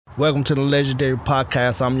Welcome to the legendary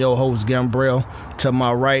podcast. I'm your host, Gambriel. To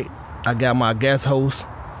my right, I got my guest host.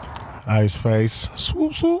 Ice Face.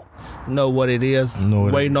 Swoop, swoop. Know what it is.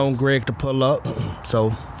 Waiting on Greg to pull up. So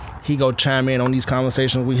he go chime in on these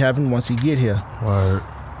conversations we having once he get here. Word.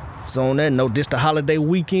 So on that note, this the holiday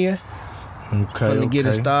weekend. Okay, Finna get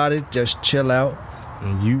it started. Just chill out.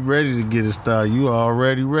 And you ready to get it started. You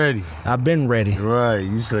already ready. I've been ready. Right.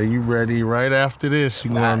 You say you ready right after this. You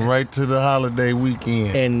going right to the holiday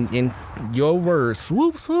weekend. And in your words,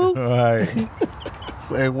 swoop, swoop. All right.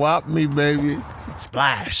 Say, whop me, baby.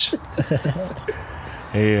 Splash.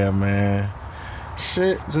 Yeah, man.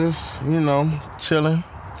 Shit, just, chilling.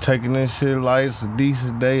 Taking this shit light. It's a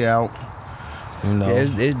decent day out. Yeah,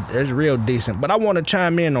 it's real decent. But I want to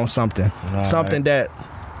chime in on something. All something right. that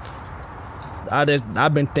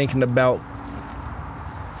I've been thinking about.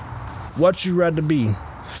 What you rather be,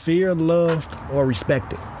 feared, loved, or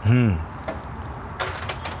respected?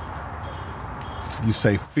 You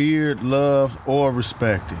say feared, loved, or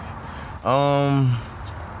respected. Yeah,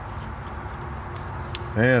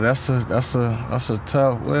 that's a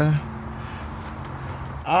tough. Well,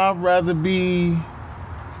 I'd rather be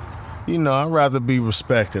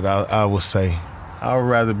respected. I would say I would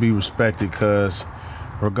rather be respected because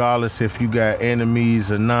regardless if you got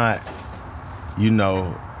enemies or not,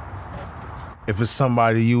 if it's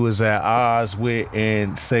somebody you was at odds with,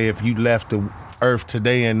 and say if you left the earth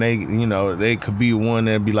today and they could be one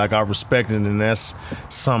that'd be like, I respect it, and that's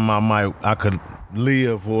something I could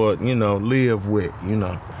live or live with,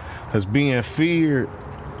 because being feared,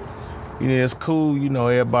 it's cool,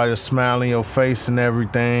 everybody smiling in your face and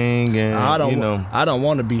everything, and I don't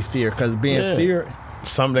want to be feared, because being feared,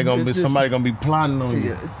 somebody gonna be plotting on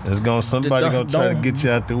you. Somebody gonna try to get you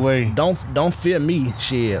out the way. Don't fear me,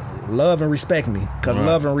 shit. Love and respect me, because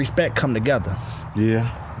love and respect come together. Yeah.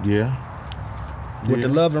 With the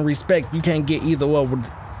love and respect, you can't get either or with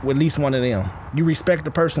at least one of them. You respect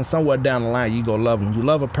the person, somewhere down the line you go love them. You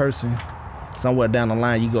love a person, somewhere down the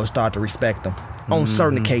line you go start to respect them on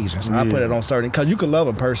certain occasions. I put it on certain, because you can love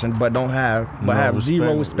a person but have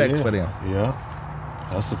zero respect for them. Yeah,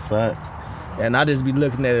 that's a fact. And I just be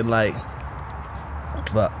looking at it like,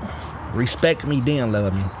 fuck, respect me, then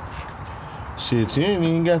love me. Shit, you ain't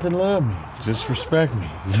even got to love me. Just respect me.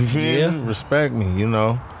 You feel me? Respect me, You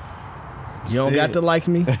don't got to like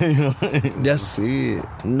me. Just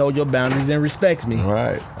know your boundaries and respect me.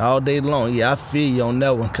 Right. All day long. Yeah, I feel you on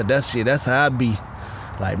that one. Because that's how I be.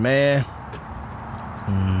 Like, man.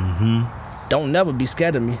 Don't never be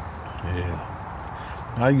scared of me. Yeah.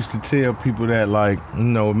 I used to tell people that, like,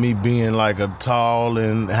 me being like a tall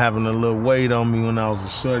and having a little weight on me when I was a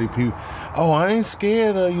shorty, people, I ain't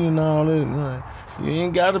scared of you and all that. You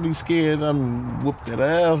ain't gotta be scared. I'm whoop that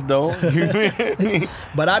ass though.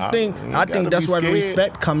 But I think that's where the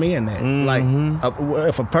respect come in at. Like,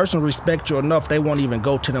 if a person respects you enough, they won't even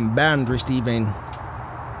go to them boundaries to even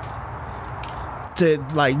so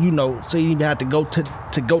you even have to go to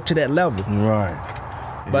that level. Right.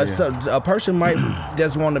 But so a person might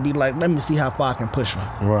just want to be like, let me see how far I can push them.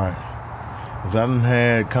 Right. Because I done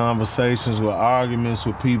had conversations with arguments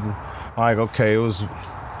with people. Like, okay, it was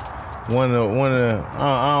one of the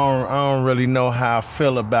I don't really know how I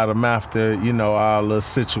feel about them after, our little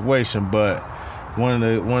situation. But one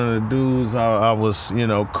of the dudes I was,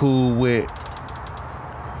 cool with,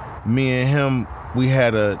 me and him, we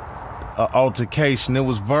had a altercation. It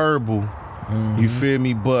was verbal. You feel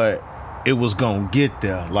me? But it was gonna get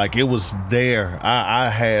there. Like, it was there. I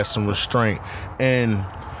had some restraint. And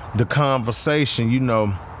the conversation,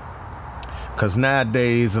 because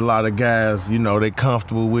nowadays a lot of guys, they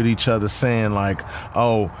comfortable with each other saying like,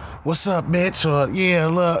 oh, what's up, bitch? Or, yeah,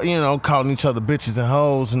 look, calling each other bitches and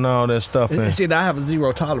hoes and all that stuff. And see, I have a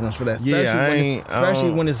zero tolerance for that.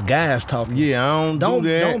 Especially when it's guys talking. Yeah, I don't do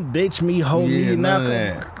that. Don't bitch me, hold me. None of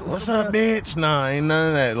that. What's up, bitch? Nah, ain't none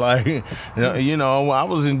of that. Like, I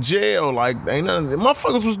was in jail. Like, ain't none of that.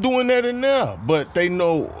 Motherfuckers was doing that in there. But they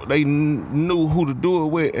knew who to do it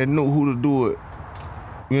with and knew who to do it.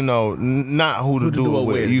 Not who to do it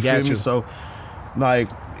with. You feel me? So, like,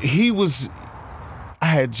 I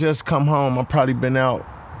had just come home. I probably been out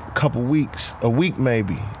a week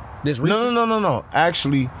maybe. This recent? No.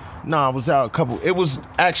 Actually, I was out it was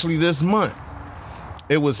actually this month.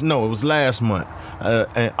 It was last month,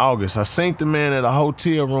 in August. I seen the man at a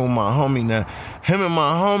hotel room, my homie. Now, him and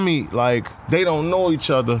my homie, like, they don't know each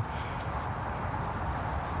other.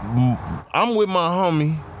 I'm with my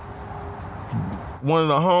homie. One of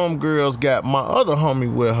the homegirls got my other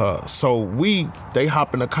homie with her. So they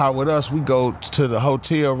hop in the car with us. We go to the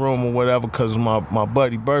hotel room or whatever because my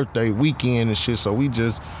buddy birthday weekend and shit. So we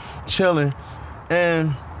just chilling.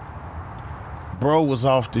 And bro was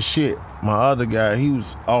off the shit. My other guy, he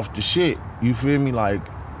was off the shit. You feel me? Like,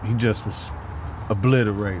 he just was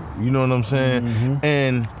obliterated. You know what I'm saying? Mm-hmm.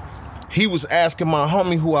 And he was asking my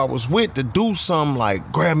homie who I was with to do something,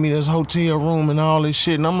 like grab me this hotel room and all this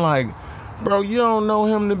shit. And I'm like, bro, you don't know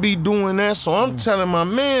him to be doing that. So I'm telling my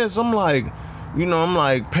mans, I'm like,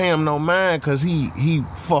 pay him no mind, cause he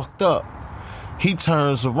fucked up. He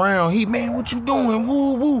turns around, man, what you doing?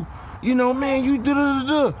 Woo woo. Man, you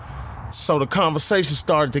da. So the conversation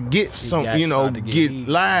started to get get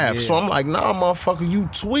live. Yeah. So I'm like, nah, motherfucker, you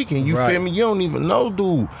tweaking. You feel me? You don't even know,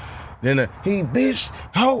 dude. Then he bitch,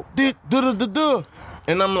 ho, da.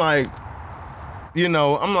 And I'm like,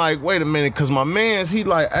 wait a minute, cause my man's, he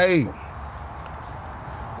like, hey,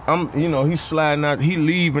 he's sliding out, he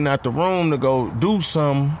leaving out the room to go do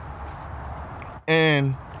something.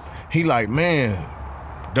 And he like, man,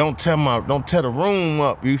 don't tear the room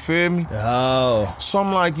up, you feel me? Oh. So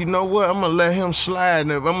I'm like, you know what? I'm gonna let him slide,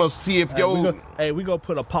 and I'm gonna see if we gonna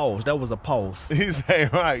put a pause. That was a pause. He say,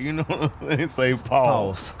 right, he say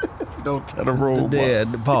pause. Don't tear the room up. Yeah,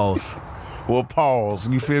 the pause. Well, pause,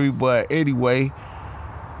 you feel me? But anyway,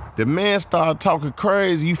 the man started talking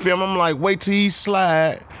crazy, you feel me? I'm like, wait till he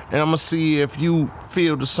slide, and I'm gonna see if you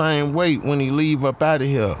feel the same weight when he leave up out of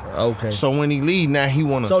here. Okay. So when he leave, now he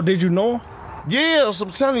wanna. So did you know him? Yeah, so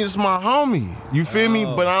I'm telling you, it's my homie. You feel me?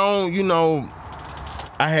 But I don't,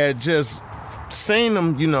 I had just seen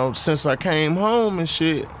him, since I came home and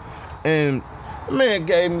shit. And the man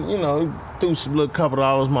gave me, he threw some little couple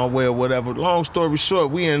dollars my way or whatever. Long story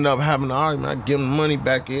short, we ended up having an argument. I give him the money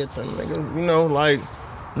back, everything, nigga.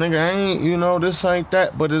 Nigga, I ain't, this ain't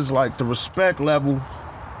that. But it's like the respect level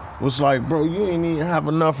was like, bro, you ain't even have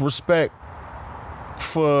enough respect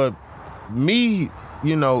for me,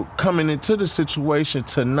 coming into the situation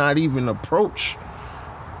to not even approach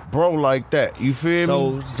bro like that. You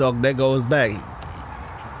feel me? So that goes back.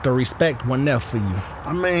 The respect wasn't there for you.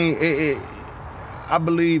 I mean, I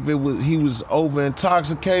believe he was over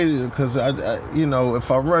intoxicated, because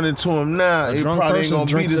if I run into him now, it probably ain't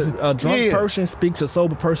gonna be this. A drunk person speaks a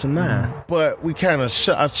sober person mind. But we kind of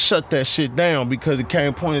shut that shit down, because it came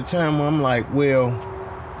a point in time where I'm like, well,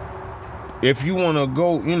 if you want to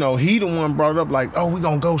go, he the one brought up like, oh, we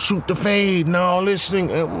gonna go shoot the fade and all this thing.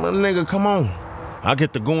 Nigga, come on. I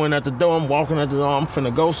get to going at the door. I'm walking at the door. I'm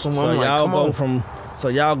finna go somewhere. So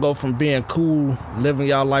y'all go from being cool, living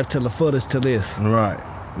y'all life to the fullest to this. Right.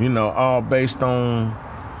 All based on,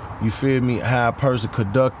 you feel me, how a person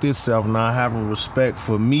conduct itself, not having respect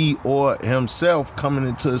for me or himself coming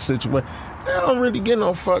into a situation. I don't really get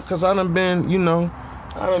no fuck, because I done been, I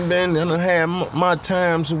done had my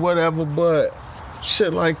times or whatever, but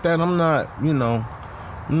shit like that, I'm not, I'm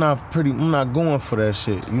not going for that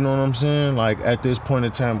shit. You know what I'm saying? Like, at this point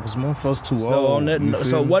in time, because motherfuckers too old.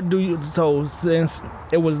 So since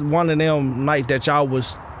it was one of them nights that y'all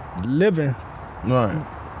was living, right?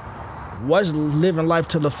 What's living life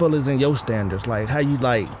to the fullest in your standards? Like, how you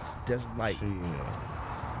just like shit.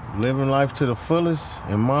 Living life to the fullest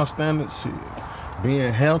in my standards, shit.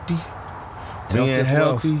 Being healthy.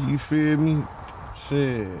 You feel me?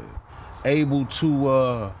 Shit. Able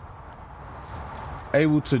to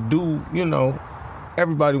do,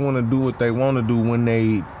 everybody want to do what they want to do when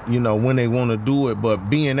they want to do it, but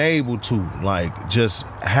being able to, like, just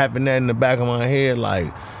having that in the back of my head,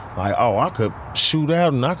 like, oh, I could shoot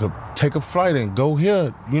out and I could take a flight and go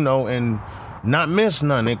here, and not miss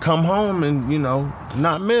nothing, and come home and,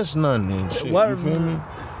 not miss nothing and shit. You feel me?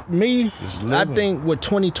 Me, I think with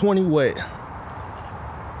 2020, with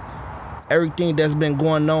everything that's been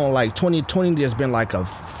going on, like 2020 has been like a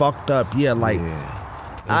fucked up year. Like,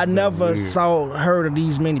 I never heard of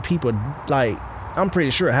these many people. Like, I'm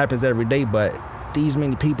pretty sure it happens every day, but these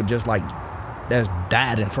many people just like that's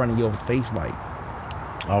died in front of your face, like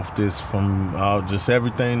off this from just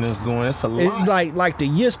everything that's going. It's a lot. It's like the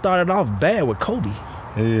year started off bad with Kobe.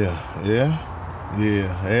 Yeah.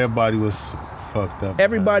 Everybody was fucked up.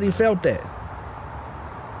 Everybody felt that.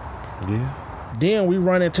 Yeah. Then we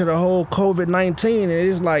run into the whole COVID-19, and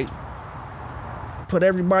it's like put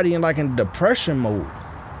everybody in depression mode.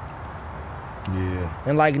 Yeah.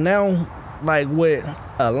 And like now, like with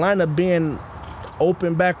Atlanta being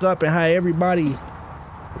open back up and how everybody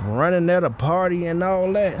running at a party and all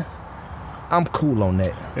that, I'm cool on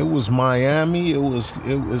that. It was Miami. It was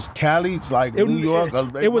Cali. Like New York.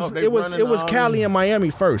 It was Cali and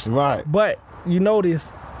Miami first. Right. But you notice,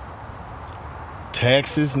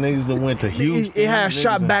 Texas niggas that went to Houston. It had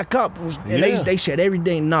shot back up, and they said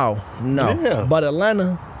everything. No. Yeah. But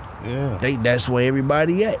Atlanta, that's where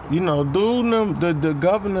everybody at. Dude, the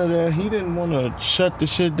governor there, he didn't want to shut the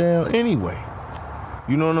shit down anyway.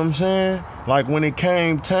 You know what I'm saying? Like when it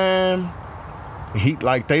came time, they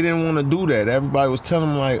didn't want to do that. Everybody was telling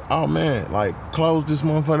him like, oh man, like close this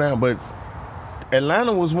motherfucker down. But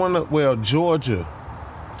Atlanta was Georgia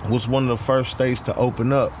was one of the first states to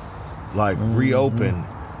open up, like reopen.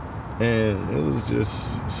 And it was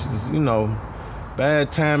just,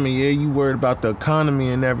 bad timing. Yeah, you worried about the economy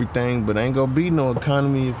and everything, but ain't gonna be no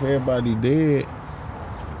economy if everybody dead.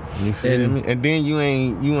 You feel me? And then you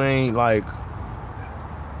ain't like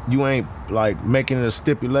making it a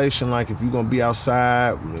stipulation like if you gonna be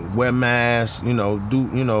outside, wear masks,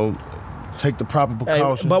 take the proper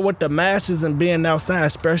precautions. But with the masks and being outside,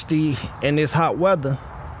 especially in this hot weather,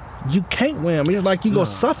 you can't wear them. It's like you gonna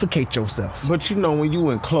suffocate yourself. But when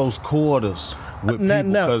you in close quarters with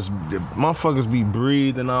people, because motherfuckers be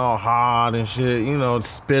breathing all hard and shit,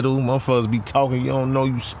 spittle, motherfuckers be talking, you don't know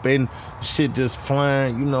you spitting, shit just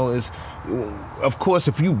flying, it's, of course,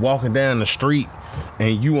 if you walking down the street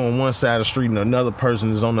and you on one side of the street and another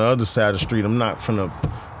person is on the other side of the street, I'm not finna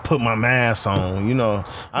put my mask on,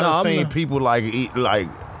 I done seen people like I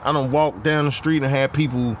done walk down the street and had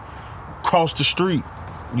people cross the street.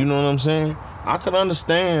 You know what I'm saying? I could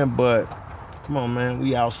understand, but come on, man,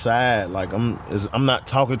 we outside. Like I'm not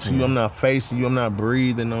talking to you, I'm not facing you, I'm not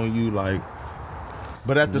breathing on you. Like,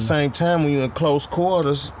 but at the same time, when you're in close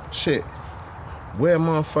quarters, shit, wear a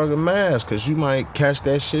motherfucking mask, cause you might catch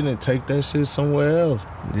that shit and take that shit somewhere else.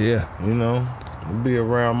 Yeah, be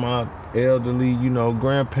around my elderly,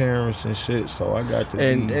 grandparents and shit. So I got to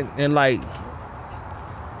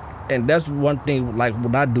and that's one thing. Like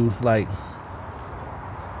what I do, like.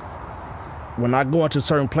 When I go into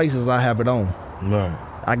certain places, I have it on. Right.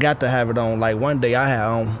 I got to have it on. Like one day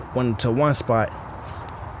I went to one spot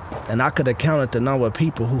and I could have counted the number of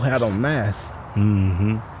people who had on masks.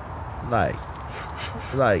 Mm-hmm. Like,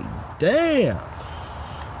 damn.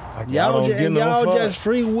 Y'all just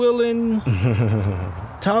freewheeling,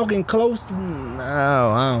 talking close.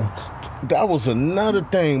 No. That was another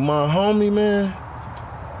thing, my homie, man.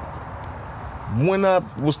 When I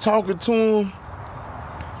was talking to him,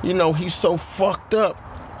 he's so fucked up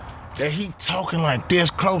that he talking like this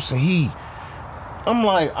close, and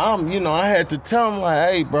I had to tell him like,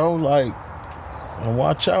 hey, bro, like,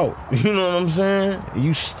 watch out. You know what I'm saying?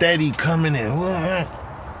 You steady coming in. Like,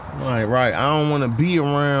 right, I don't want to be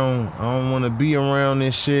around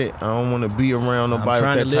this shit. I don't want to be around nobody. I'm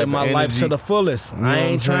trying with that to live type my of life energy. to the fullest. I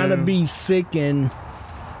ain't trying to be sick and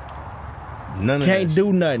can't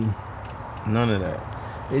do nothing. None of that.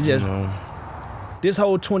 It just this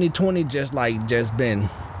whole 2020 just been.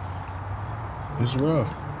 It's rough.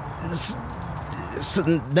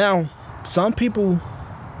 Now, some people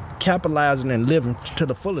capitalizing and living to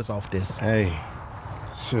the fullest off this. Hey,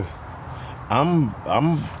 shit. I'm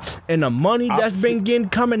and the money that's been getting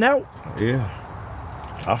coming out. Yeah,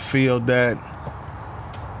 I feel that.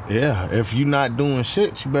 Yeah, if you're not doing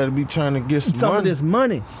shit, you better be trying to get some of this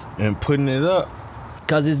money and putting it up.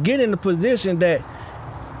 Cause it's getting in the position that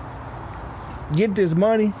get this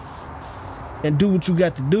money and do what you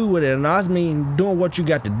got to do with it. And I mean doing what you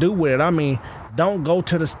got to do with it. I mean, don't go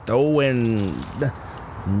to the store and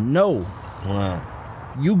no. Right.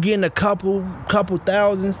 You getting a couple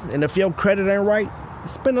thousands, and if your credit ain't right,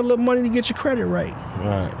 spend a little money to get your credit right.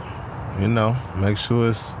 Right. Make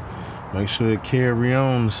sure it carry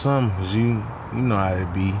on to something, cause you know how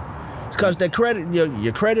it be. Cause that credit,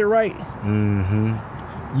 your credit right. Mm-hmm.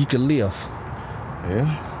 You can live.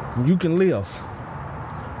 Yeah. You can live.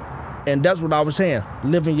 And that's what I was saying,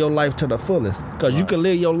 living your life to the fullest. Because you can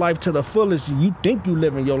live your life to the fullest. You think you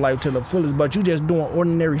living your life to the fullest, but you just doing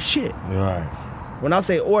ordinary shit. Right. When I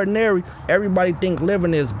say ordinary, everybody think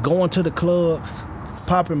living is going to the clubs,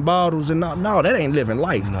 popping bottles, and no, that ain't living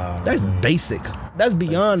life. No, that's basic. That's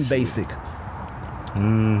beyond basic.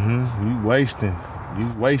 Mm-hmm. You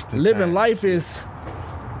wasting Living time. life is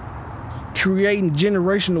creating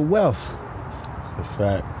generational wealth. A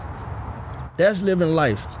fact. That's living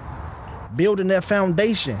life. Building that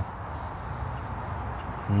foundation.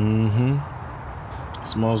 Mm-hmm.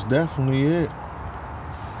 It's most definitely it.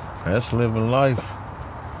 That's living life.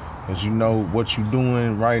 Cause what you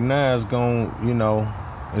doing right now is it's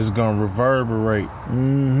gonna reverberate.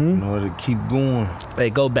 Mm-hmm. It'll keep going.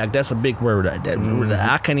 Hey, go back. That's a big word.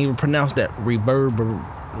 I can't even pronounce that. Reverberate.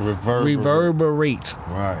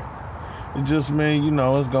 Right. It just means,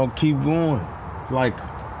 it's gonna keep going. Like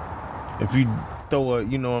if you throw a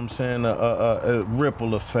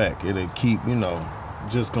ripple effect, it'll keep,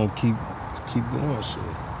 just gonna keep going shit.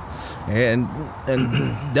 And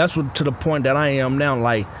that's what, to the point that I am now,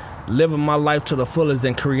 like living my life to the fullest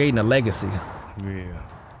and creating a legacy. Yeah.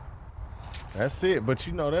 That's it. But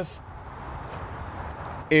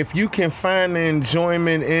if you can find the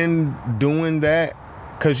enjoyment in doing that,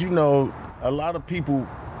 because, you know, a lot of people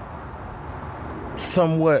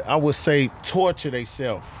somewhat, I would say, torture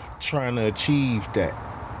themselves trying to achieve that.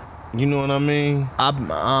 You know what I mean?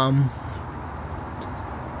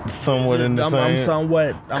 Somewhat in the same. I'm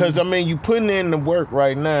somewhat. Because, I mean, you putting in the work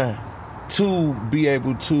right now to be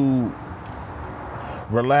able to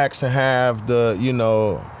relax and have the, you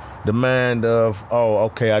know, the mind of, oh,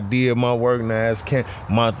 okay, I did my work now.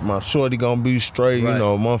 My shorty gonna be straight, Right. you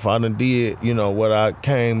know, month I done did, you know, what I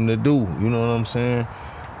came to do. You know what I'm saying?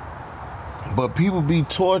 But people be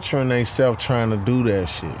torturing themselves trying to do that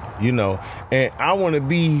shit, you know. And I want to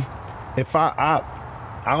be, if I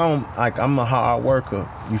don't, like, I'm a hard worker,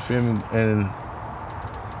 you feel me? And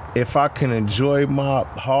if I can enjoy my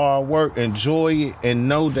hard work, enjoy it, and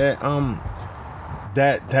know that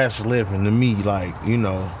that's living to me, like, you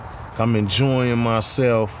know, I'm enjoying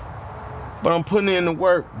myself, but I'm putting in the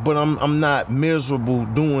work, but I'm not miserable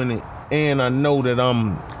doing it, and I know that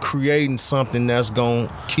I'm creating something that's gonna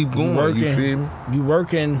keep going. You feel me? You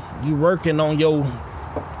working on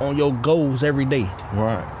your goals every day.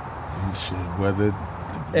 Right. Shit, whether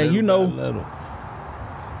and you know, little.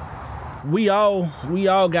 we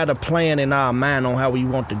all got a plan in our mind on how we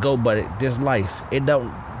want to go, but this life, it don't.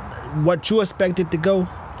 What you expect it to go,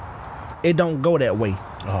 it don't go that way.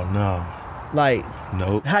 Oh no. Like,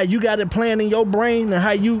 nope. How you got it planned in your brain and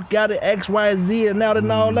how you got it X, Y, Z and out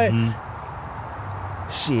and all that.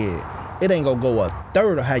 Shit, it ain't gonna go a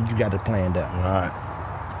third of how you got it planned out. Right.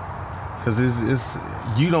 Cause it's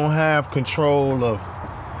you don't have control of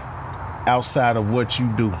outside of what you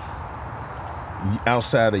do.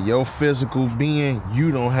 Outside of your physical being,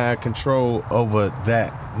 you don't have control over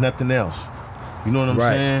that. Nothing else. You know what I'm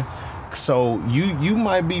saying? So you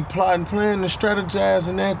might be plotting, planning, and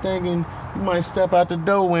strategizing that thing, and you might step out the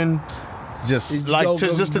door and just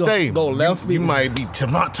just today. Go left. You might be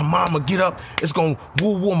tomorrow get up. It's gonna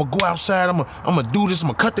woo woo. I'm gonna go outside. I'm gonna do this. I'm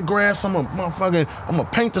gonna cut the grass. I'm gonna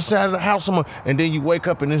paint the side of the house. And then you wake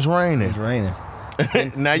up and it's raining. It's raining.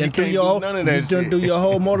 Now you can't do none of that you shit. Do your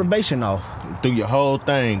whole motivation off. Do your whole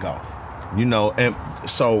thing off. You know, and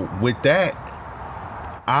so with that,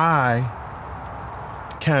 I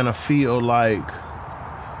kind of feel like,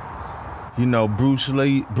 you know, Bruce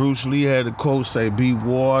Lee had a quote say, be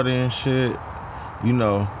water and shit. You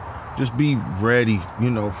know, just be ready,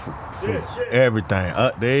 you know, for everything.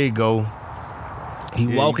 There you go. He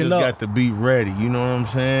walking you just up. got to be ready, you know what I'm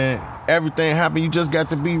saying? Everything happen, you just got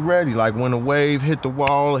to be ready. Like when a wave hit the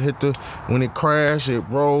wall, when it crash, it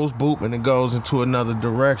rolls, boop, and it goes into another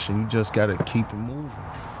direction. You just got to keep it moving.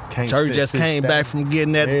 Church just came back from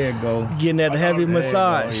getting that heavy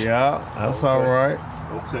massage. Yeah, that's all right.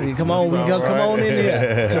 Okay. Come on, come on in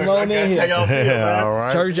here. Come on in here. All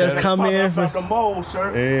right. Church just come in. From the mold,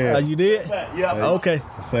 sir. Yeah. You did? Yeah. Okay.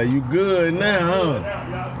 So you good now,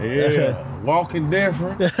 huh? Yeah. Walking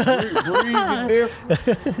different. Breathing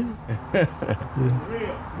different.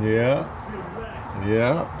 Yeah.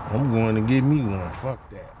 I'm going to get me one. Fuck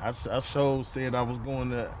that. I sure said I was going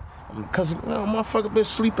to. Cause you know, motherfucker been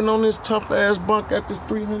sleeping on this tough ass bunk. Got this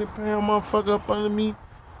 300-pound motherfucker up under me,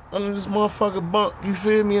 under this motherfucker bunk. You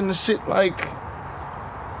feel me? And the shit like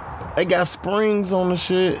they got springs on the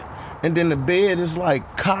shit, and then the bed is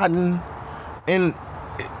like cotton. And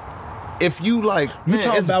if you like, you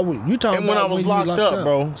talking about when I was locked up,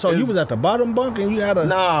 bro. So you was at the bottom bunk and you had a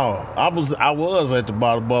No, I was at the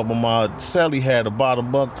bottom bunk, but my cellie had a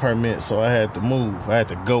bottom bunk permit, so I had to move. I had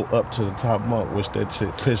to go up to the top bunk, which that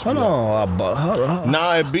shit pissed me off. Hold on.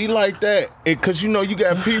 Nah, it be like that. Cause you know you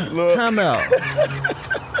got people. Time out.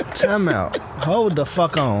 Time out. Hold the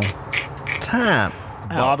fuck on. Time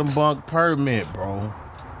out. Bottom bunk permit, bro.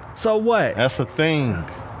 So what? That's a thing.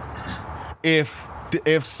 If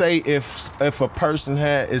a person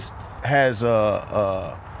had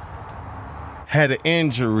an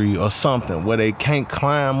injury or something where they can't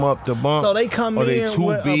climb up the bunk, so they come or they in too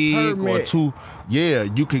with big a permit. or too, yeah,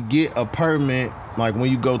 you could get a permit like when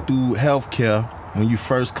you go through healthcare when you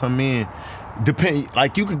first come in.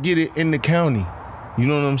 Like you could get it in the county. You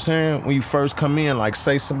know what I'm saying? When you first come in, like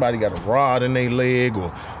say somebody got a rod in their leg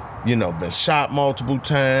or, you know, been shot multiple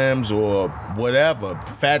times or whatever,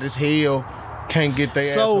 fat as hell. Can't get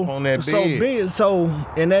their ass up on that bed. So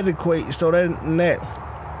in that equation,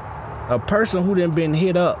 a person who done been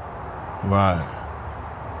hit up, right?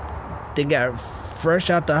 They got fresh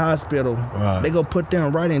out the hospital. Right. They gonna put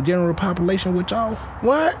them right in general population with y'all.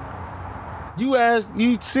 What? You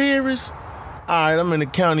serious? All right, I'm in the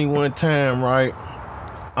county one time, right?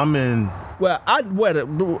 I know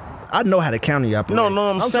how the county operates. No,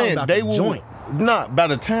 I'm saying they will. joint. not by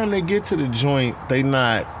the time they get to the joint, they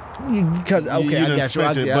not. Because okay, You I done got you.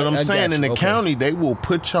 spent it. But I'm saying in the county, they will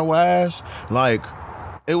put your ass like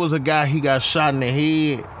it was a guy. He got shot in the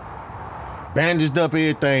head, bandaged up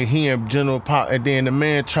everything. He in general pop, and then the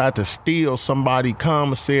man tried to steal somebody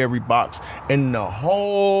commissary box, and the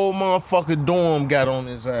whole motherfucking dorm got on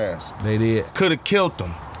his ass. They did. Could have killed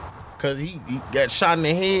him. Cause he got shot in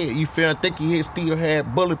the head. You feel? I think he still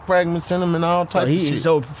had bullet fragments in him and all type of shit.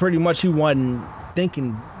 So pretty much he wasn't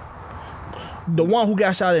thinking. The one who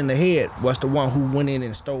got shot in the head was the one who went in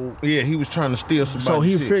and stole. Yeah, he was trying to steal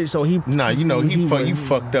somebody's shit. Nah, you know he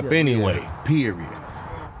fucked up anyway. Yeah. Period.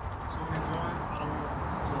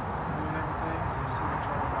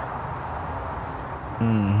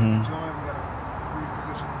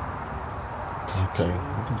 Okay,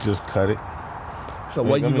 you can just cut it. So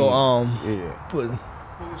what you go yeah. put? Foolish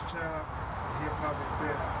child, he'll probably say, I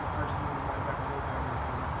just want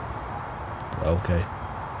to back Okay.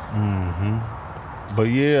 But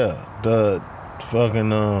yeah, the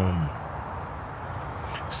fucking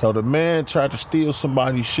so the man tried to steal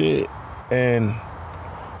somebody's shit and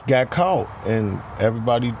got caught, and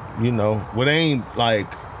everybody, you know, what ain't like,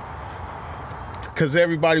 cause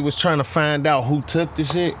everybody was trying to find out who took the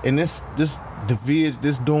shit, and this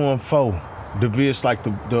dorm 4. Division like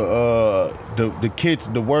the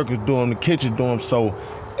kitchen, the workers dorm, the kitchen dorm. So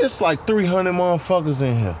it's like 300 motherfuckers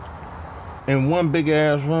in here in one big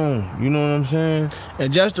ass room. You know what I'm saying?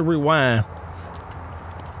 And just to rewind,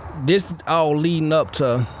 this all leading up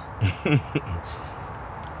to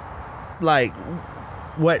like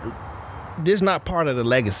what? This not part of the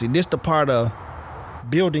legacy. This the part of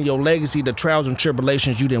building your legacy, the trials and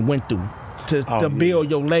tribulations you done went through. To build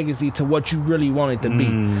your legacy to what you really want it to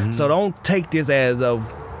be. So don't take this as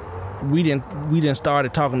of we didn't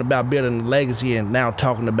started talking about building a legacy and now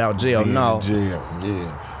talking about jail. No, jail,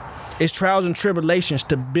 yeah. It's trials and tribulations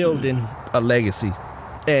to building a legacy,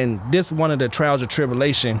 and this one of the trials and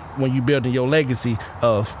tribulation when you building your legacy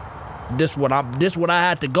of this what I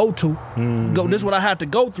had to go to, this what I had to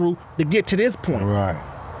go through to get to this point. Right.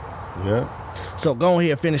 Yeah. So go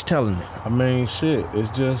ahead and finish telling me. I mean, shit. It's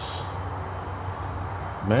just.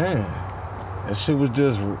 Man, that shit was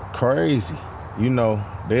just crazy. You know,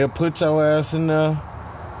 they'll put your ass in there.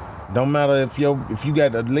 Don't matter if you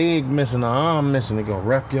got a leg missing, an arm missing, they gonna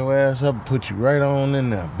wrap your ass up and put you right on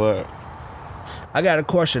in there. But I got a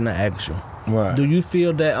question to ask you. Right. Do you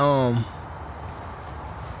feel that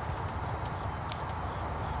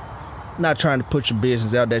not trying to put your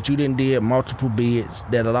business out, that you didn't did multiple bids,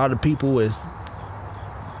 that a lot of people is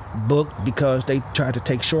booked because they tried to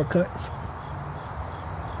take shortcuts?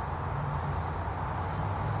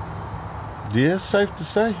 Yeah, it's safe to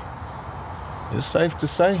say. It's safe to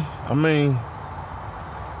say. I mean,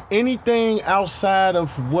 anything outside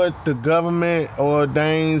of what the government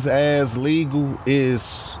ordains as legal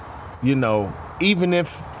is, you know, even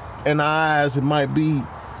if in our eyes it might be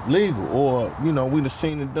legal, or, you know, we've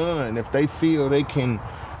seen it done. If they feel they can,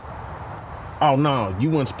 oh no, you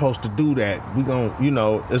weren't supposed to do that, we gon', you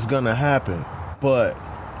know, it's gonna happen. But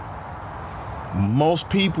most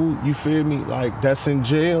people, you feel me, like that's in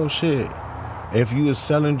jail shit. If you was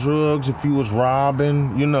selling drugs, if you was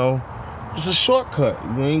robbing, you know, it's a shortcut.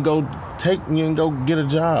 You ain't go get a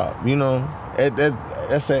job, you know.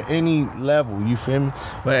 That's at any level, you feel me?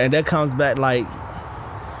 But and that comes back like,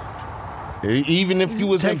 even if you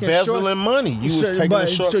was embezzling money, you was taking a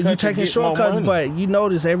shortcut. So you taking shortcuts, but you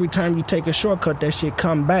notice every time you take a shortcut, that shit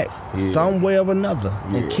come back some way or another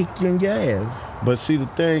and kick you in your ass. But see, the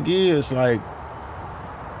thing is, like,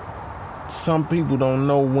 some people don't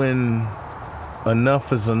know when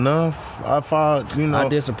enough is enough. I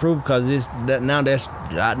disapprove because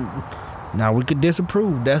now we could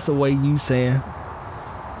disapprove. That's the way you saying,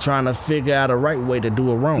 trying to figure out a right way to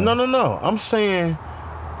do it wrong. No. I'm saying,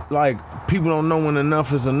 like, people don't know when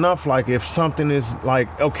enough is enough. Like, if something is like,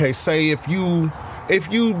 okay, say if you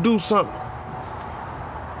do something,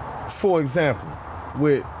 for example,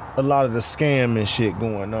 with a lot of the scam and shit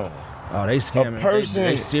going on. Oh, they scamming. A person,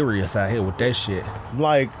 they serious out here with that shit.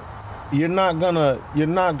 Like, you're not gonna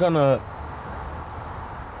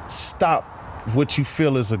stop what you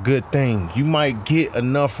feel is a good thing. You might get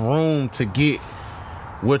enough room to get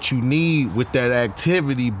what you need with that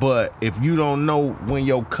activity, but if you don't know when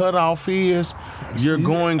your cutoff is, you're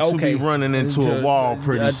going to be running into a wall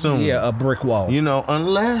pretty soon. Yeah, a brick wall. You know,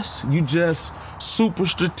 unless you just super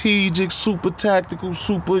strategic, super tactical,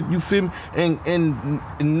 super, you feel me, and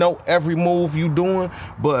know every move you doing.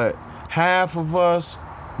 But half of us,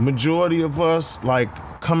 majority of us, like,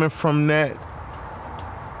 coming from that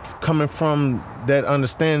coming from that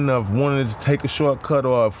understanding of wanting to take a shortcut,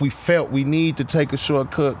 or if we felt we need to take a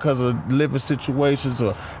shortcut because of living situations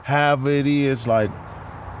or however it is, like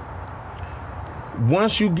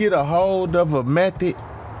once you get a hold of a method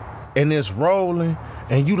and it's rolling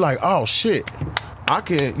and you like, oh shit, I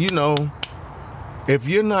can, you know, if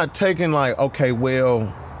you're not taking like, okay,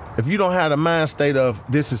 well, if you don't have the mind state of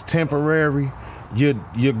this is temporary,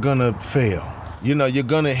 you're gonna fail. You know, you're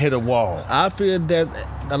gonna hit a wall. I feel that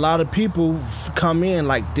a lot of people come in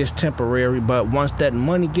like this temporary, but once that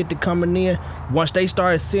money get to coming in, once they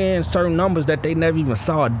start seeing certain numbers that they never even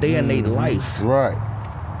saw a day in their life. Right.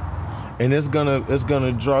 And it's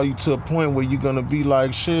gonna draw you to a point where you're gonna be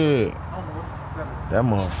like, shit, that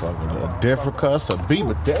motherfucker, a different cuss, a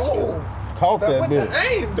beaver. Caught that bitch. What the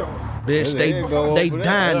name though? Bitch, they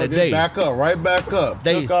dying today. Back up, right back up.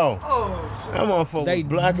 They, took off. Oh, That motherfucker was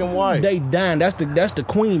black and white. They dying. That's the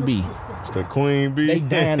queen bee. It's the queen bee. They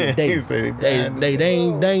dying today. He said they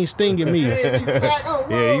ain't stinging me.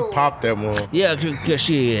 Yeah, he popped that one. Yeah, cause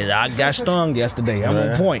shit, I got stung yesterday. I'm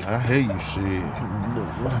on point. I hear you, shit.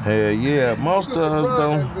 Hell yeah, most of us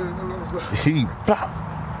don't. He pop.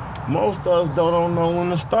 Most of us don't know when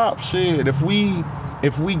to stop. Shit, if we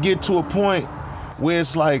get to a point where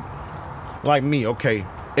it's like me, okay,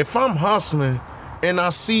 if I'm hustling and I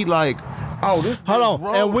see like, oh, this hold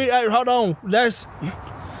on, and hold on.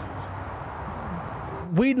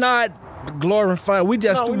 We not glorifying. We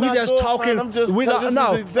just talking. Because a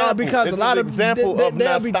lot of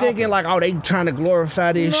they'll be thinking like, oh, they trying to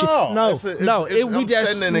glorify this shit. I'm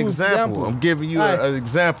setting an example. I'm giving you an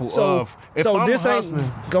example of if I'm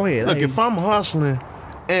hustling. Go ahead. Look, if I'm hustling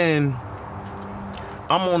and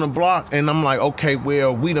I'm on the block and I'm like, okay,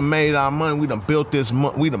 well, we done made our money. We done built this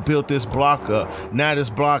block up. Now this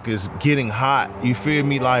block is getting hot. You feel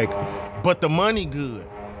me? Like, but the money good.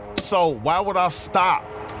 So why would I stop,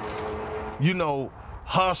 you know,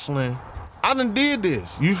 hustling? I done did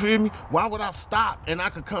this. You feel me? Why would I stop? And I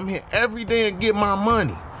could come here every day and get my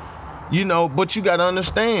money. You know, but you got to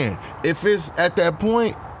understand, if it's at that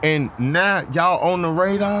point and now y'all on the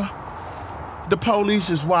radar, the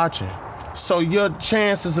police is watching. So your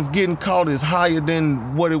chances of getting caught is higher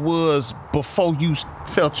than what it was before you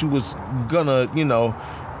felt you was gonna, you know,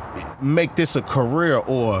 make this a career,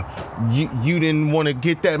 or you didn't want to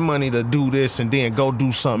get that money to do this and then go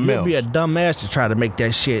do something else. You'd be a dumbass to try to make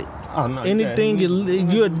that shit. Oh, no, anything you're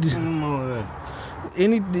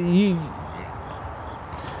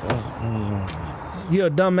a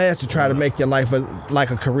dumbass to try to make your life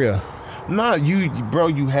like a career. Nah,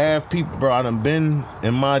 you have people, bro. I done been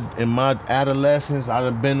in my adolescence. I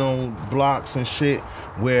done been on blocks and shit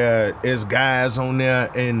where there's guys on there,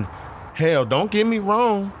 and hell, don't get me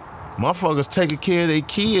wrong, motherfuckers taking care of their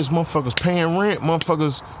kids, motherfuckers paying rent,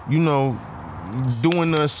 motherfuckers, you know,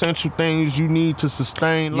 doing the essential things you need to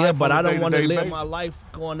sustain life. Yeah, but I don't want to live basis. my life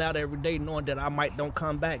going out every day knowing that I might don't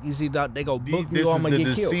come back. You see, they go book me or I'm gonna get killed.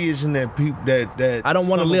 This is the decision that people that I don't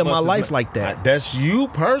want to live my life like that. That's you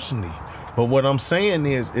personally. But what I'm saying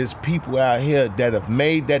is people out here that have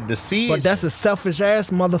made that decision. But that's a selfish ass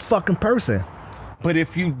motherfucking person. But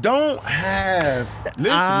if you don't have,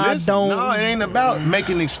 listen, no, it ain't about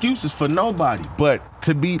making excuses for nobody. But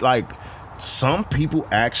to be like, some people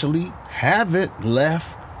actually haven't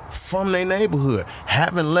left from their neighborhood,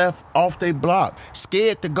 haven't left off their block,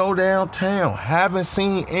 scared to go downtown, haven't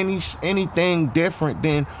seen anything different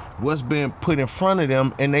than what's being put in front of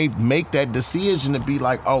them, and they make that decision to be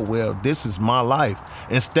like, oh, well, this is my life.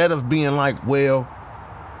 Instead of being like, well,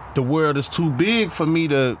 the world is too big for me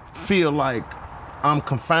to feel like I'm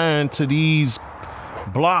confined to these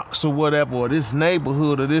blocks or whatever, or this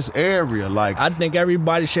neighborhood or this area. Like, I think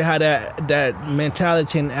everybody should have that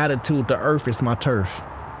mentality and attitude. The earth is my turf.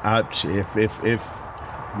 If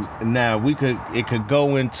now it could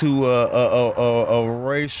go into a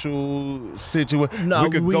racial situation. No, we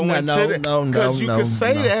could go into that because you could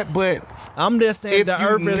say that, but I'm just saying the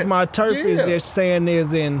earth is my turf. Yeah. Is just saying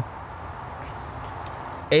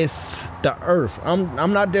it's the earth.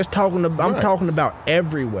 I'm not just talking about. I'm talking about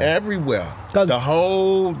everywhere. Everywhere. The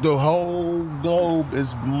whole globe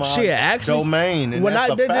is my domain, and that's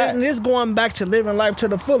a fact. And it's going back to living life to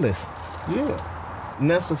the fullest. Yeah, and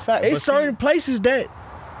that's a fact. It's certain places that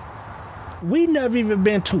we never even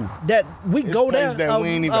been to, that we go there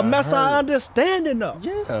a mess our understanding of.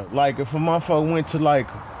 Yeah, like if a motherfucker went to like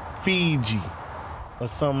Fiji or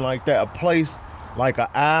something like that, a place like an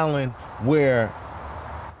island where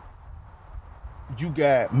you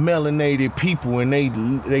got melanated people and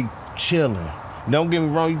they chilling, Don't get me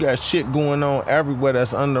wrong, you got shit going on everywhere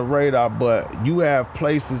that's under the radar, but you have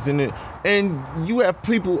places in it, and you have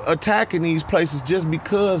people attacking these places just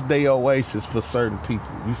because they oasis for certain people.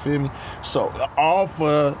 You feel me? So all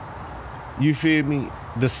for, you feel me,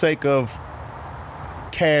 the sake of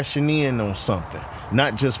cashing in on something.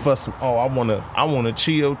 Not just for some, oh, I wanna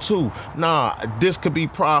chill too. Nah, this could be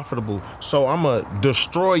profitable. So I'ma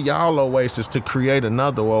destroy y'all oasis to create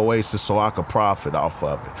another oasis so I could profit off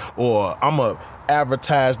of it. Or I'ma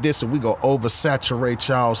advertise this and we gonna oversaturate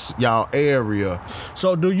y'all area.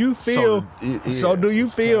 So do you feel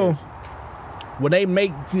crazy. when they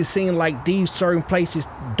make it seem like these certain places,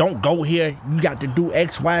 don't go here, you got to do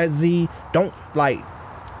X, Y, Z, don't, like,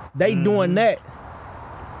 they doing that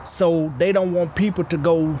so they don't want people to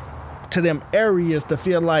go to them areas to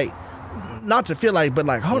feel like, not to feel like, but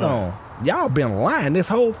like, hold on, y'all been lying this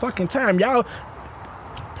whole fucking time. Y'all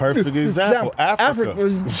perfect example. Africa.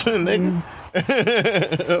 Nigga.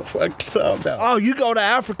 Fuck talking about. Oh, you go to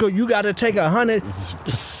Africa, you got to take 100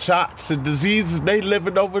 shots of diseases. They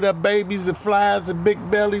living over their babies and flies and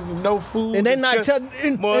big bellies and no food. And they not telling,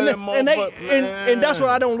 and that's what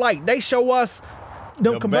I don't like. They show us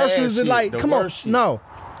them commercials and like, come on, no.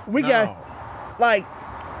 We got, like,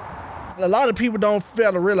 a lot of people don't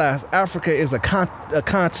fail to realize Africa is a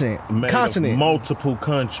continent. Multiple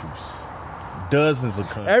countries. Dozens of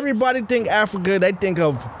countries. Everybody think Africa, they think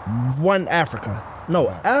of one Africa. No,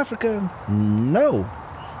 Africa, no.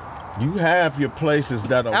 You have your places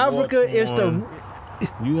that are Africa is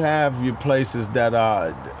you have your places that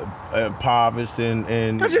are impoverished and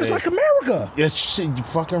they're just like America. Yes, shit, you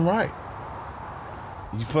fucking right.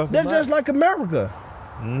 They're just like America.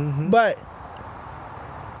 Mm-hmm. But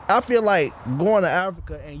I feel like going to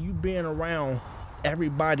Africa and you being around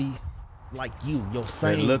everybody like you, your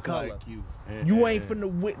same they look color. like you. You ain't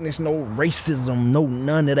finna witness no racism, no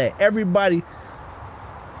none of that. Everybody,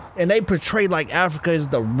 and they portray like Africa is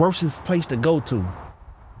the worstest place to go to.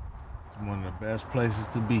 One of the best places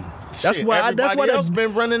to be. That's shit, why everybody else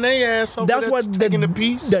been running their ass over that's there, what taking the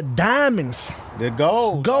piece. The diamonds, the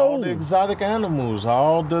gold, all the exotic animals,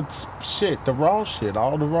 all the shit, the raw shit,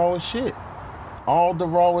 all the rawest shit, all the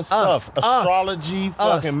rawest stuff. Astrology,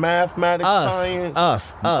 fucking mathematics,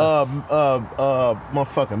 science,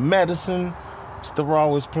 motherfucking medicine. It's the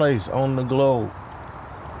rawest place on the globe.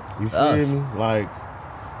 You feel me? Like,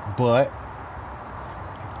 but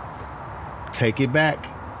take it back.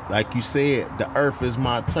 Like you said, the earth is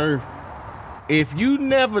my turf. If you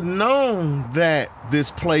never known that this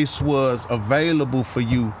place was available for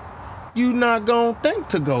you, you not gonna think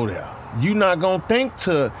to go there. You not gonna think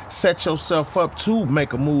to set yourself up to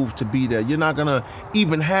make a move to be there. You're not gonna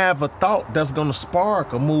even have a thought that's gonna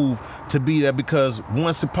spark a move to be there, because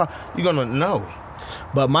once you're gonna know.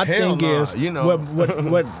 But my thing is, you know,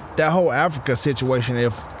 what that whole Africa situation.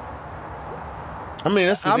 If I mean,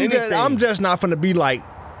 that's I'm just not gonna be like,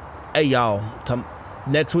 hey y'all,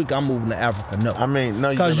 next week I'm moving to Africa. No, I mean,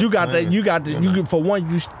 no, because you got for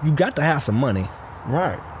one, you got to have some money,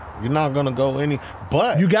 right? You're not gonna go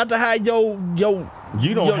but you got to have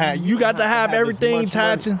you got to have everything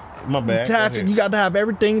tied to. My bad. You got to have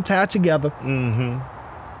everything tied together. Mm-hmm.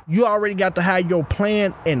 You already got to have your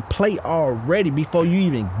plan and play already before you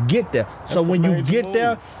even get there. So when you get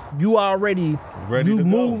there, you already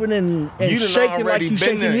moving and shaking like you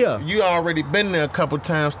shaking here. You already been there a couple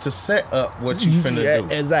times to set up what you finna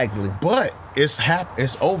do. Exactly. But it's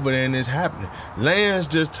over there and it's happening. Lance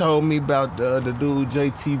just told me about the dude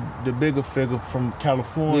JT, the bigger figure from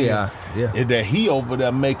California. Yeah. That he over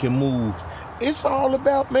there making moves. It's all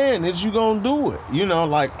about, man, is you gonna do it? You know,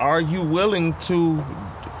 like, are you willing to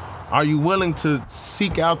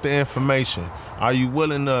seek out the information? Are you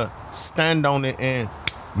willing to stand on it and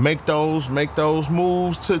make those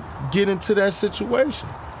moves to get into that situation?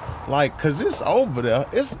 Like, cause it's over there.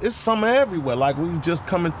 It's some everywhere. Like, we just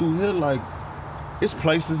coming through here. Like, it's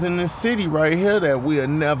places in this city right here that we'll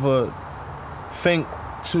never think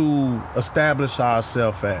to establish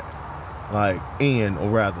ourselves at. Like, and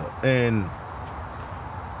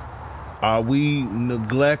are we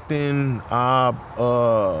neglecting our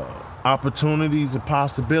opportunities and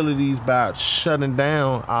possibilities by shutting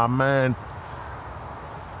down our mind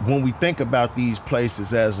when we think about these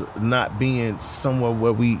places as not being somewhere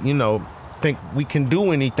where we, think we can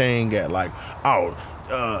do anything at? Like,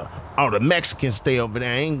 the Mexicans stay over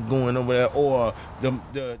there, I ain't going over there, or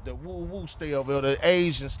the woo-woo stay over there, the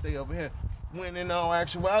Asians stay over here. When in all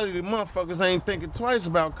actuality, the motherfuckers ain't thinking twice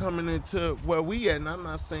about coming into where we at. And I'm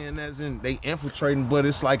not saying as in they infiltrating, but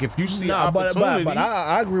it's like, if you see opportunity. But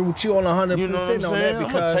I agree with you on 100% you know what I'm on saying? that,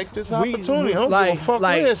 because I'm gonna take this opportunity. I don't give a fuck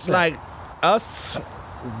like us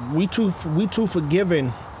we too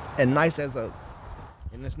forgiving and nice as a,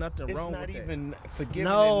 and there's nothing It's wrong not with even forgiving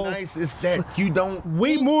No. and nice. It's that you don't.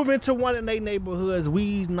 We move into one of their neighborhoods,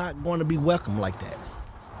 we not going to be welcome like that.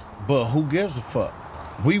 But who gives a fuck?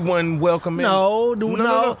 We wasn't welcoming. No.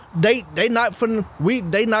 No. They not finna,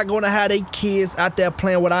 they not going to have their kids out there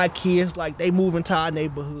playing with our kids like they move into our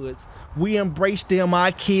neighborhoods. We embrace them,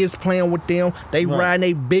 our kids playing with them. They Right. riding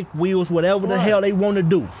their big wheels, whatever the Right. hell they want to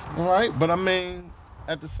do. Right, but I mean,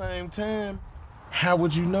 at the same time, how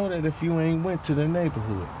would you know that if you ain't went to the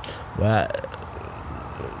neighborhood? Well,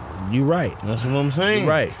 you right. That's what I'm saying.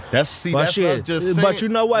 Right. That's us just saying. But you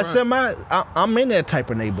know what, Right. I'm in that type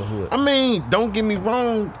of neighborhood. I mean, don't get me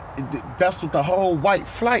wrong. That's what the whole white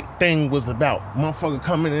flight thing was about. Motherfucker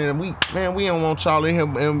coming in and we don't want y'all in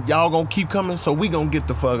here and y'all gonna keep coming, so we gonna get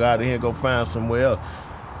the fuck out of here and go find somewhere else.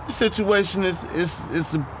 The situation is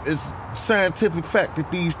scientific fact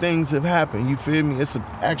that these things have happened. You feel me? It's an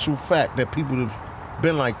actual fact that people have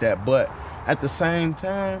been like that. But at the same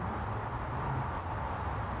time,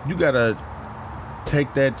 you gotta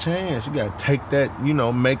take that chance. You gotta take that,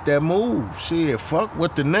 make that move. Shit, fuck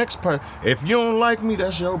what the next person. If you don't like me,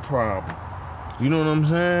 that's your problem. You know what I'm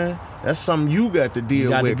saying? That's something you got to deal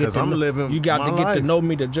with, because I'm living. You got to get to know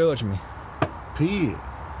me to judge me. Period.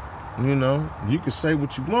 You can say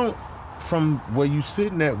what you want from where you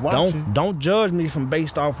sitting at watching. Don't judge me from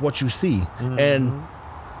based off what you see. Mm-hmm. And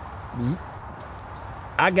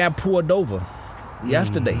I got pulled over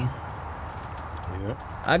yesterday. Yeah.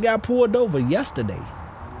 I got pulled over yesterday.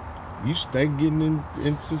 You stay getting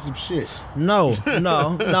into some shit. No.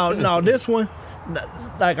 This one,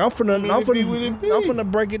 like I'm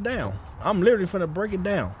finna break it down. I'm literally finna break it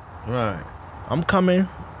down. Right. I'm coming.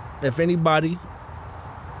 If anybody,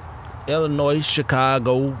 Illinois,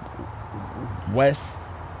 Chicago, West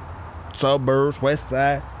suburbs, West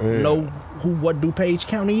Side, know what DuPage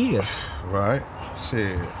County is. Right.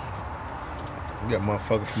 Shit. You got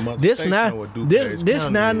motherfuckers from other This states know what DuPage County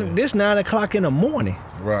is. This 9 o'clock in the morning.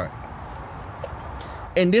 Right.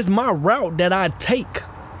 And this my route that I take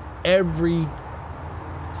every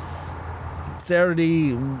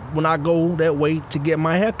Saturday when I go that way to get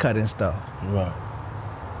my hair cut and stuff. Right.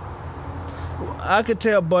 I could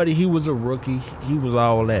tell Buddy he was a rookie. He was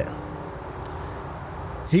all that.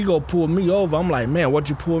 He go pull me over. I'm like, man, what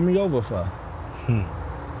you pull me over for?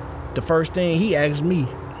 The first thing he asked me,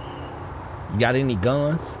 you got any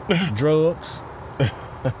guns, drugs?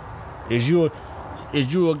 Is you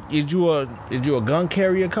a gun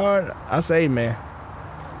carrier card? I say, man,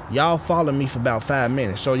 y'all followed me for about 5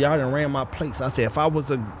 minutes, so y'all done ran my plates. I said, if I was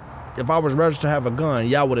registered to have a gun,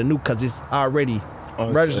 y'all would have knew, because it's already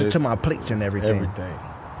registered to my plates and everything.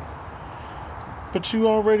 But you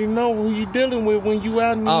already know who you dealing with when you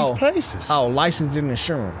out in these places. Oh, license and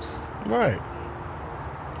insurance. Right.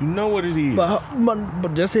 You know what it is.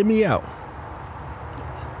 But just hit me out.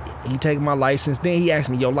 He take my license. Then he asked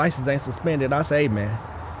me, your license ain't suspended. I say, hey, man,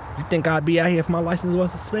 you think I'd be out here if my license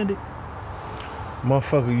was suspended?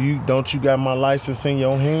 Motherfucker, don't you got my license in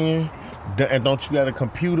your hand? And don't you got a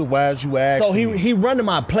computer? Why is you asking? So he running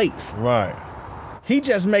my plates. Right. He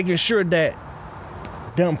just making sure that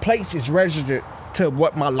them plates is registered to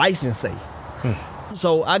what my license say.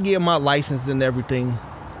 So I give my license and everything.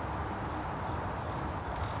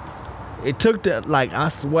 It took I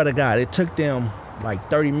swear to God, it took them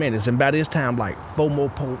like 30 minutes, and by this time, like 4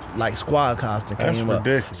 more squad cars that came up.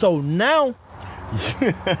 Ridiculous. So now,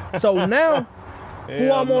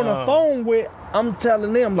 who I'm on the phone with, I'm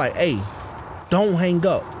telling them like, hey, don't hang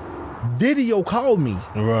up. Video call me.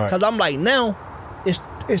 Right. Cause I'm like, now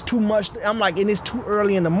it's too much. I'm like, and it's too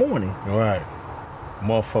early in the morning. Right.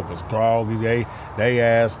 Motherfuckers groggy.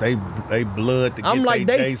 They blood to get their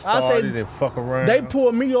day started and fuck around. They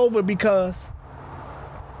pulled me over because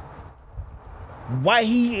why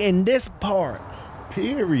he in this part.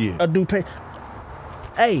 Period. A DuPage.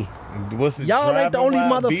 Hey. What's it, y'all ain't the only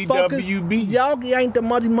motherfuckers. BWB? Y'all ain't the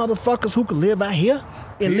motherfuckers who can live out here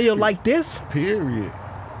and live like this. Period.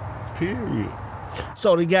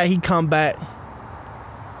 So the guy, he come back.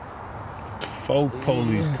 4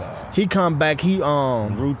 police cars. He come back. He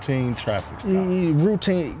routine traffic stop.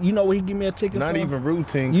 Routine. You know what he give me a ticket for? Not even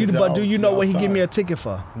routine. But do you know what he give me a ticket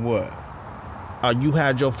for? What? You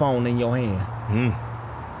had your phone in your hand.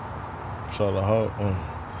 So the whole.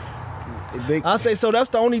 I say, so that's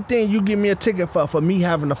the only thing you give me a ticket for me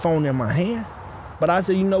having the phone in my hand. But I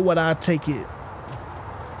say, you know what? I take it.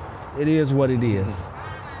 It is what it is.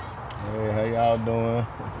 Hey, how y'all doing?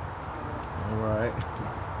 All right.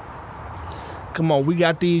 Come on, we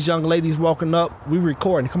got these young ladies walking up. We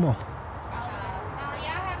recording. Come on.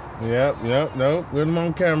 Yep. Nope. Get them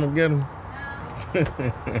on camera. Get them.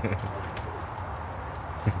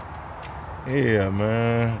 Yeah,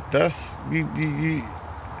 man. That's you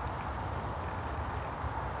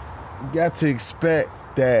got to expect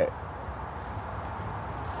that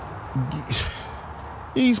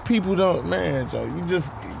these people don't, man, Joe.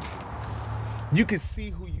 You can see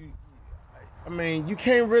who you. I mean, you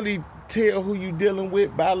can't really tell who you dealing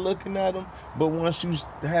with by looking at them, but once you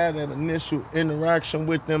had that initial interaction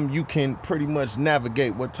with them, you can pretty much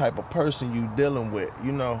navigate what type of person you dealing with.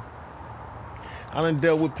 You know, I done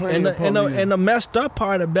dealt with plenty of police. And the messed up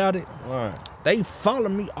part about it, Right. they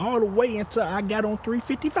followed me all the way until I got on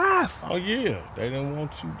 355. Oh yeah, they didn't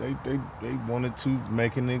want you. They wanted to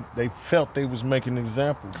making it. They felt they was making an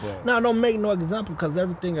example, but No, don't make no example because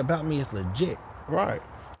everything about me is legit. right.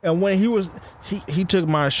 And when he took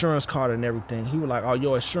my insurance card and everything, he was like, "Oh,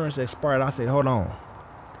 your insurance expired." I said, "Hold on,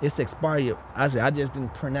 it's expired." I said, "I just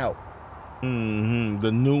didn't print out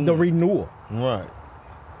The renewal." Right.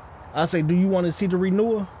 I said, "Do you want to see the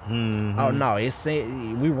renewal?" Mm-hmm. Oh no, it's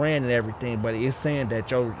saying we ran and everything, but it's saying that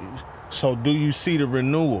your So do you see the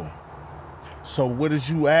renewal? So what is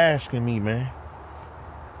you asking me, man?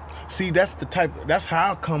 See, that's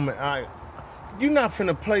how I come. You're not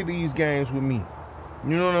finna play these games with me.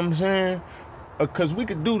 You know what I'm saying? Cause we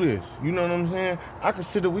could do this. You know what I'm saying?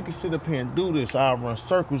 We could sit up here and do this. I'll run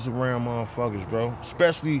circles around motherfuckers, bro.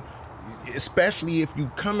 Especially if you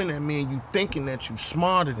coming at me and you thinking that you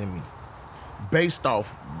smarter than me, based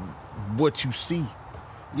off what you see.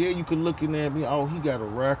 Yeah, you could look in at me. Oh, he got a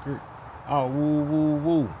record. Oh, woo, woo,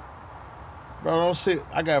 woo. Bro, don't sit.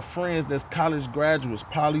 I got friends that's college graduates,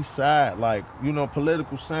 poli-sci, like, you know,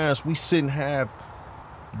 political science. We sit and have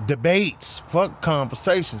debates, fuck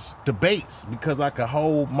conversations, debates, because I can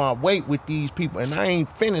hold my weight with these people, and I ain't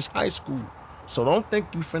finished high school. So don't think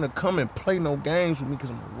you finna come and play no games with me,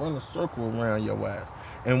 because I'm gonna run a circle around your ass.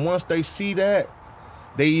 And once they see that,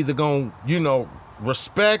 they either gonna, you know,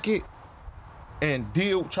 respect it and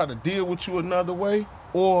try to deal with you another way,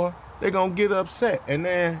 or they gonna get upset. And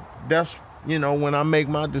then that's, you know, when I make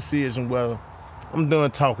my decision, well, I'm done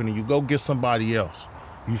talking to you. Go get somebody else.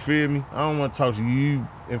 You feel me? I don't want to talk to you. You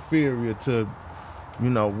inferior to, you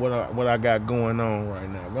know, what I got going on right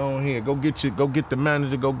now. Go on here. Go get the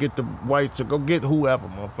manager. Go get the whites. Or go get whoever,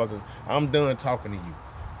 motherfucker. I'm done talking to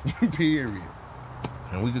you. Period.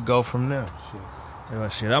 And we could go from there. Shit. Yeah,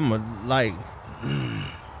 shit, I'm a, like,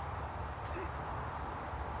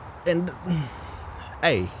 and,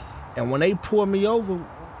 hey, and when they pulled me over,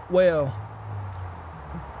 well,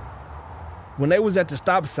 when they was at the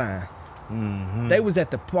stop sign, they was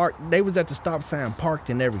at the stop sign parked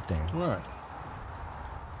and everything. Right.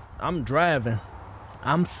 I'm driving.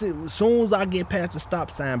 As soon as I get past the stop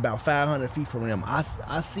sign, about 500 feet from them,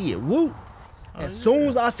 I see it. Woo! As soon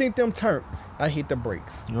as I see them turn, I hit the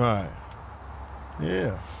brakes. Right.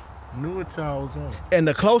 Yeah. Knew what y'all was on. And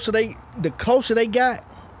the closer they got,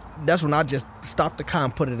 that's when I just stopped the car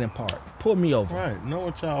and put it in park. Pull me over. Right. Know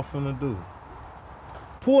what y'all finna do.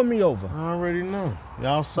 Pull me over. I already know.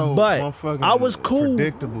 Y'all so But motherfucking I was cool.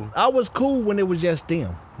 predictable. I was cool when it was just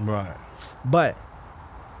them. Right. But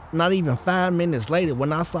not even 5 minutes later,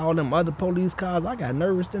 when I saw them other police cars, I got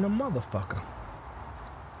nervous than a motherfucker.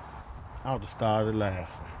 I would have started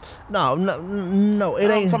laughing. No, it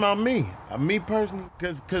I'm ain't. talking about me. Me personally,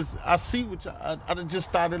 cause I see what y'all. I'd have just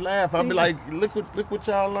started laughing. I'd be like, look what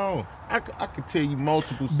y'all on. I could tell you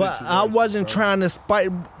multiple But situations. I wasn't bro. trying to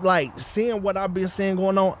spike, like, seeing what I've been seeing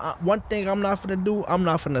going on. One thing I'm not finna do, I'm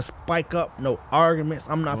not finna spike up no arguments.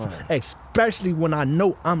 I'm not, especially when I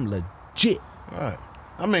know I'm legit. Right.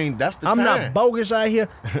 I mean, that's the I'm time. not bogus out here.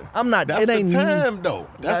 I'm not. That's it ain't the time, though.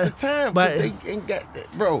 That's the time. but- But they ain't got that,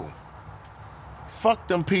 bro. Fuck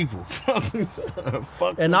them people. Fuck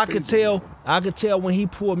And them I could people. tell when he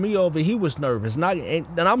pulled me over, he was nervous. And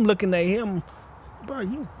I'm looking at him, bro.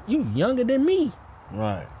 You younger than me.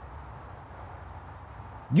 Right.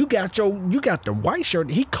 You got the white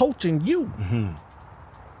shirt. He coaching you. Mm-hmm.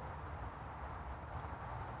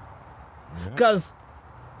 Because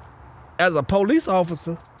as a police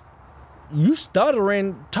officer, you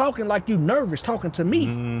stuttering, talking like you nervous, talking to me.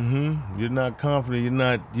 Mm-hmm. You're not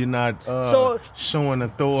confident. You're not So- showing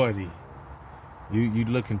authority. You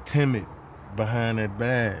looking timid behind that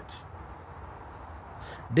badge.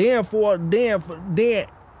 Then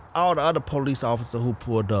all the other police officers who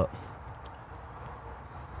pulled up,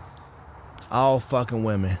 all fucking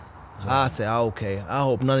women. I said, okay, I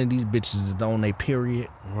hope none of these bitches is on their period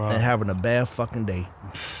Right. and having a bad fucking day.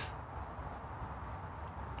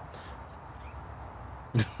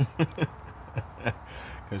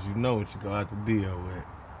 Because you know what you gonna have to deal with.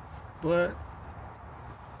 But,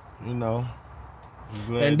 you know,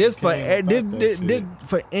 And this for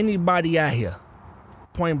anybody out here,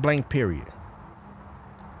 point blank period.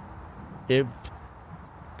 If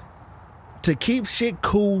to keep shit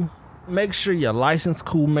cool, make sure your license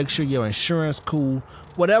cool, make sure your insurance cool,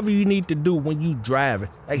 whatever you need to do when you driving,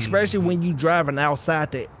 especially when you driving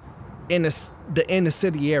outside the inner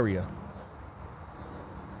city area.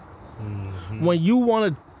 When you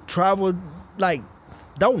want to travel, like,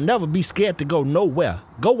 don't never be scared to go nowhere.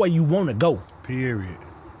 Go where you want to go. Period.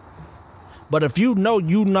 But if you know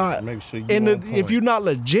you not make sure you if you're not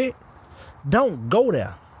legit, don't go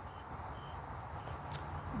there.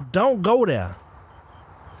 Don't go there.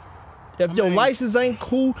 If your license ain't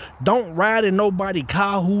cool, don't ride in nobody's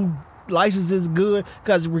car who license is good,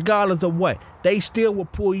 because regardless of what, they still will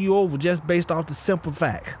pull you over just based off the simple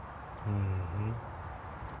fact.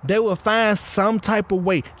 They will find some type of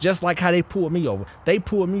way, just like how they pulled me over. They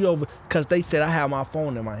pulled me over because they said I have my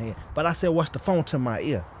phone in my hand. But I said, what's the phone to my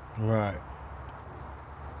ear? Right.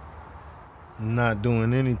 Not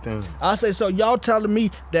doing anything. I say, so y'all telling me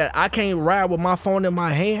that I can't ride with my phone in my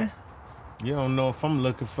hand? You don't know if I'm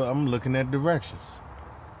looking at directions.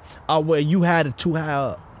 Oh, well, you had it too high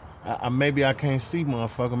up. Maybe I can't see,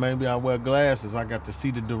 motherfucker. Maybe I wear glasses. I got to see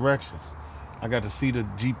the directions. I got to see the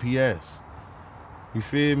GPS. You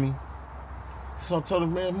feel me? So I told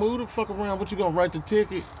him, man, move the fuck around. What you gonna write the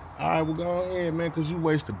ticket? All right, well, go ahead, man, because you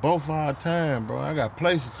wasted both our time, bro. I got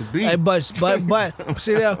places to be. Hey, but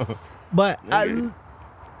see that? But I'm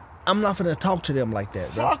not finna talk to them like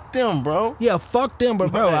that, bro. Fuck them, bro. Yeah, fuck them, but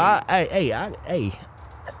bro, I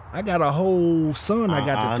got a whole son I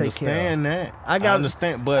got to take care of. I understand that. I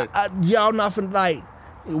understand, but y'all not finna, like,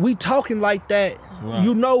 we talking like that. Right.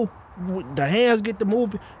 You know, the hands get to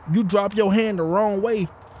moving. You drop your hand the wrong way.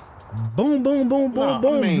 Boom, boom, boom, boom,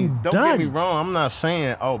 boom. I mean, don't done. get me wrong. I'm not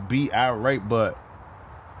saying, be irate, but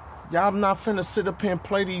y'all not finna sit up here and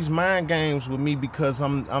play these mind games with me, because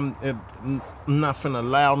I'm not finna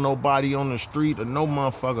allow nobody on the street or no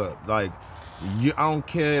motherfucker. Like, I don't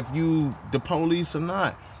care if you the police or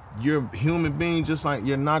not. You're a human being, just like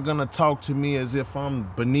you're not gonna talk to me as if I'm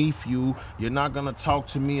beneath you. You're not gonna talk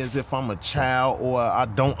to me as if I'm a child or I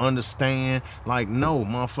don't understand. Like, no,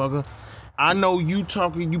 motherfucker. I know you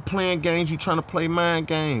talking, you playing games, you trying to play mind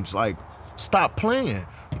games. Like, stop playing.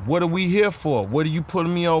 What are we here for? What are you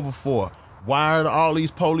putting me over for? Why are all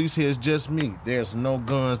these police here? It's just me. There's no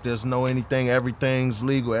guns, there's no anything. Everything's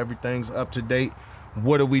legal, everything's up to date.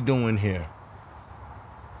 What are we doing here?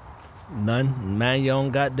 None. Man, your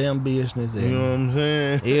own goddamn business. You know what I'm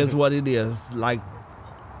saying? It is what it is. Like,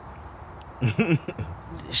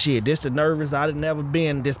 shit, this the nervous I'd never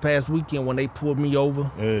been this past weekend when they pulled me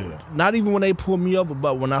over. Yeah. Not even when they pulled me over,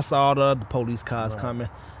 but when I saw the other police cars coming,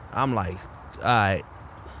 I'm like, all right,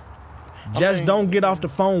 don't get off the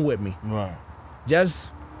phone with me. Right.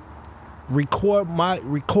 Just record.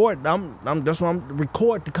 That's what I'm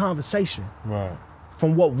record the conversation. Right.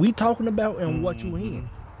 From what we talking about and what you hearing.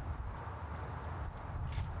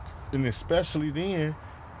 And especially then,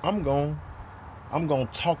 I'm gonna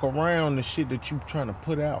talk around the shit that you trying to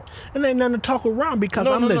put out. And ain't nothing to talk around, because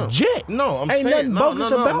I'm legit. No, I'm ain't saying nothing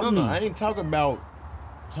bogus about me. I ain't talking about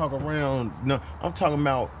talk around. No, I'm talking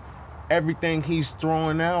about everything he's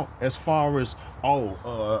throwing out as far as,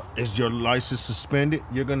 is your license suspended?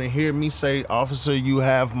 You're gonna hear me say, officer, you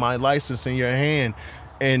have my license in your hand,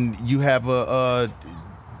 and you have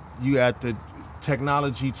you got the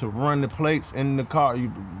technology to run the plates in the car.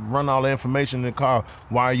 You run all the information in the car.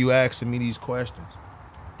 Why are you asking me these questions?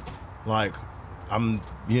 Like, I'm,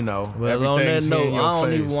 well, on that note, I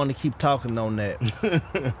don't even want to keep talking on that.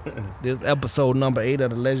 This episode number 8 of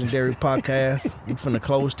the Legendary Podcast. We're finna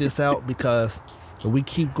close this out, because if we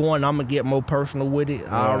keep going, I'm gonna get more personal with it.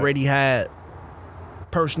 Right. I already had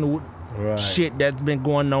personal shit that's been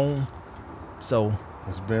going on, so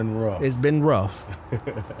it's been rough.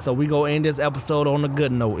 So we gonna end this episode on a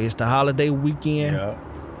good note. It's the holiday weekend. Yeah.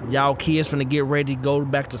 Y'all kids finna get ready to go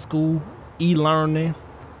back to school, e-learning.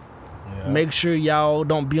 Yeah. Make sure y'all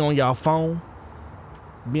don't be on y'all phone.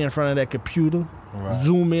 Be in front of that computer. Right.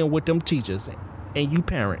 Zoom in with them teachers and you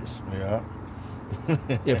parents. Yeah.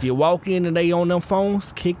 If you walk in and they on them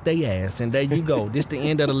phones, kick their ass. And there you go. This the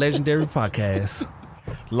end of the Legendary Podcast.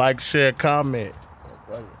 Like, share, comment.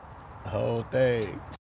 The whole thing.